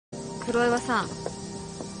黒岩さん、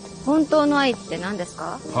本当の愛って何です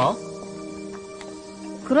か？は？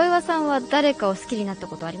黒岩さんは誰かを好きになった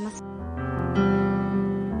ことあります？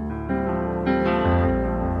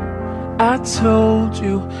 I told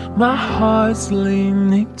you my heart's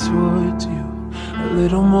leaning towards you a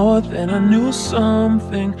little more than I knew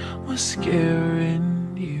something was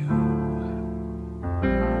scaring you.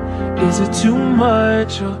 Is it too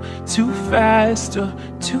much or too fast or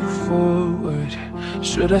too forward?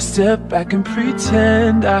 Should I step back and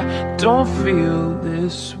pretend I don't feel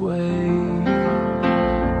this way?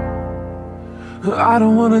 I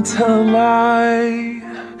don't wanna tell a lie,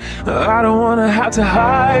 I don't wanna have to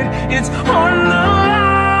hide. It's on the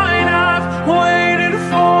line, I've waited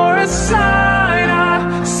for a sign.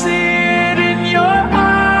 I see it in your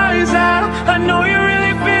eyes, I know you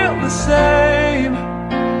really feel the same.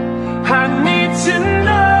 I need to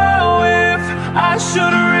know if I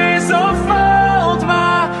should raise or fold.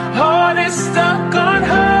 My heart is stuck on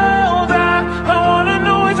hold, I wanna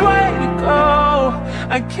know which way to go.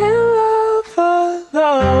 I can't love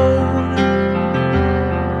alone,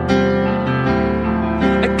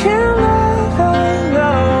 I can't love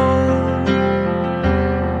alone.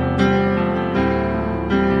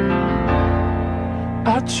 I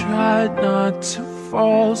tried not to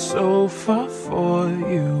fall so far for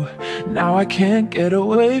you. Now I can't get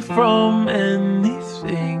away from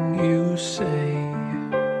anything you say.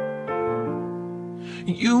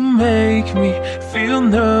 You make me feel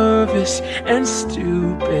nervous and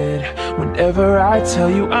stupid whenever I tell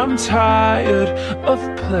you I'm tired of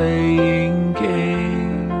playing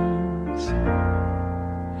games.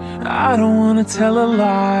 I don't wanna tell a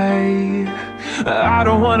lie, I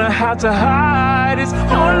don't wanna have to hide. It's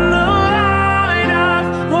on the line,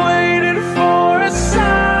 I've waited for a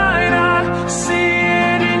sign. I see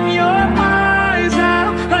it in your eyes,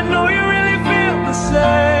 I know you really feel the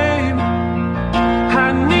same.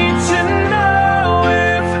 I need to know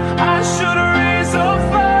if I should raise or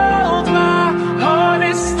fold. My heart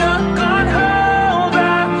is stuck on hold,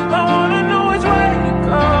 I wanna know which way to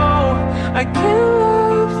go. I can't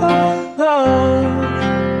love alone.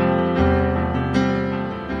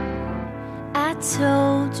 I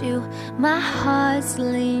told you my heart's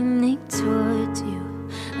leaning towards you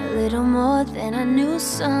a little more than I knew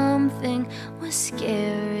something was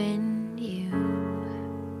scaring you.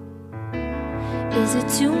 Is it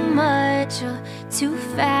too much or too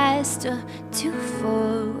fast or too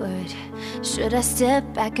forward? Should I step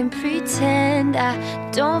back and pretend I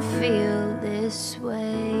don't feel this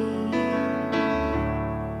way?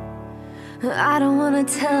 I don't wanna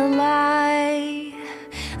tell a lie,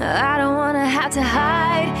 I don't wanna have to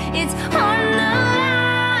hide. It's on the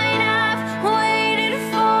line, I've waited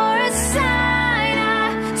for a sign.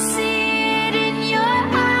 I see it in your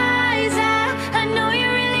eyes, I know you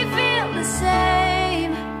really feel the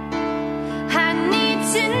same. I need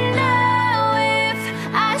to know if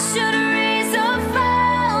I should raise or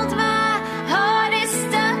fold. My heart is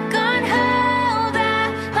stuck on hold,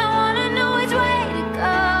 I wanna know which way to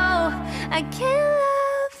go. I can't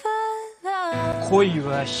love alone, 恋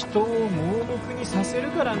は人を盲目にさせる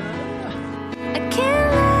からな。I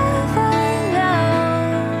can't love alone.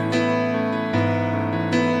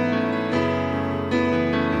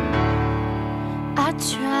 I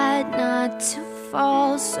tried not to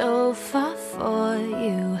fall so far for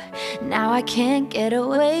you. Now I can't get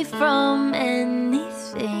away from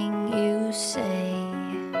anything you say.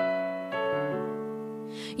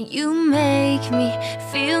 You make me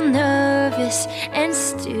feel nervous and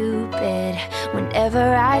stupid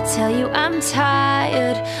whenever I tell you I'm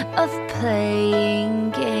tired of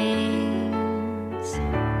playing games.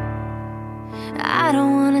 I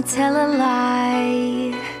don't wanna tell a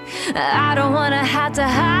lie, I don't wanna have to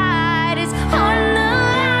hide. It's on the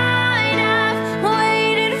line, I've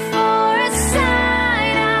waited for a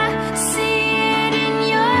sign. I see it in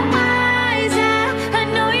your eyes, I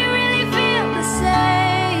know you really feel the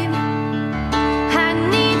same. I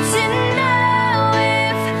need to know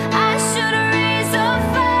if I should raise or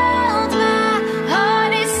fold. My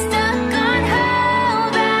heart is stuck on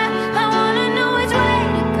hold, I wanna know which way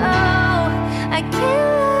to go. I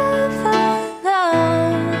can't love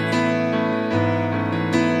alone.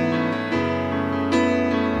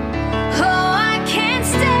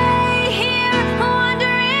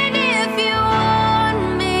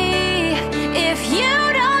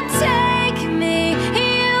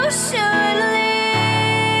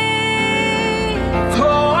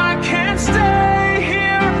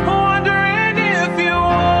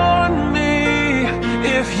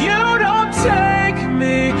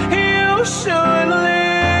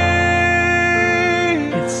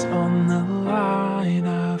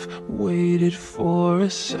 waited for a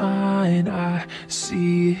sign. I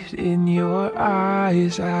see it in your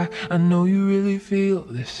eyes. I know you really feel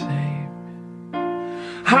the same.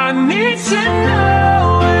 I need to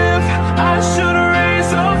know if I should